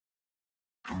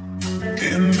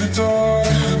In the dark,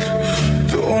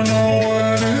 don't know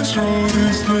where this road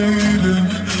is leading.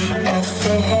 I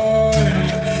fell hard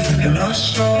and I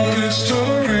saw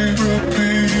history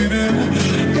repeating.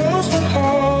 Lost my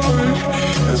heart,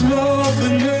 there's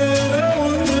nothing that I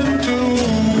wouldn't do.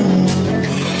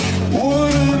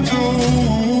 Wouldn't do.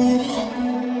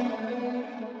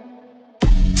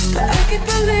 But I keep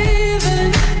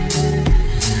believing,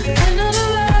 and all the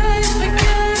lies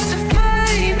begin to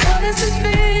fade. What is this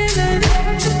feeling?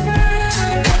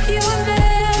 Like you will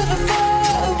never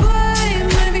fall away.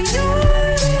 Maybe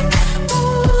you're the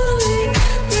only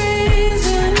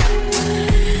reason,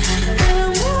 and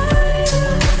I'm wide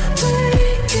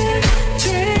awake and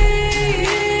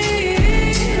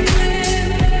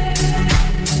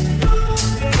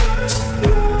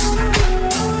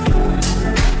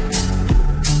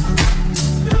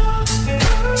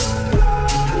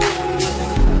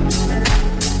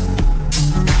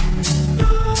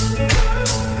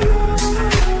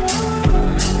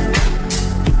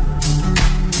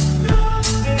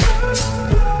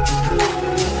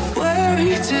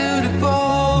weary to the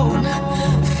bone,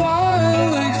 far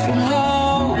away from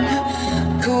home,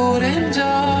 cold and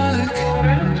dark.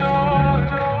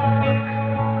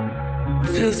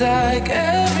 Feels like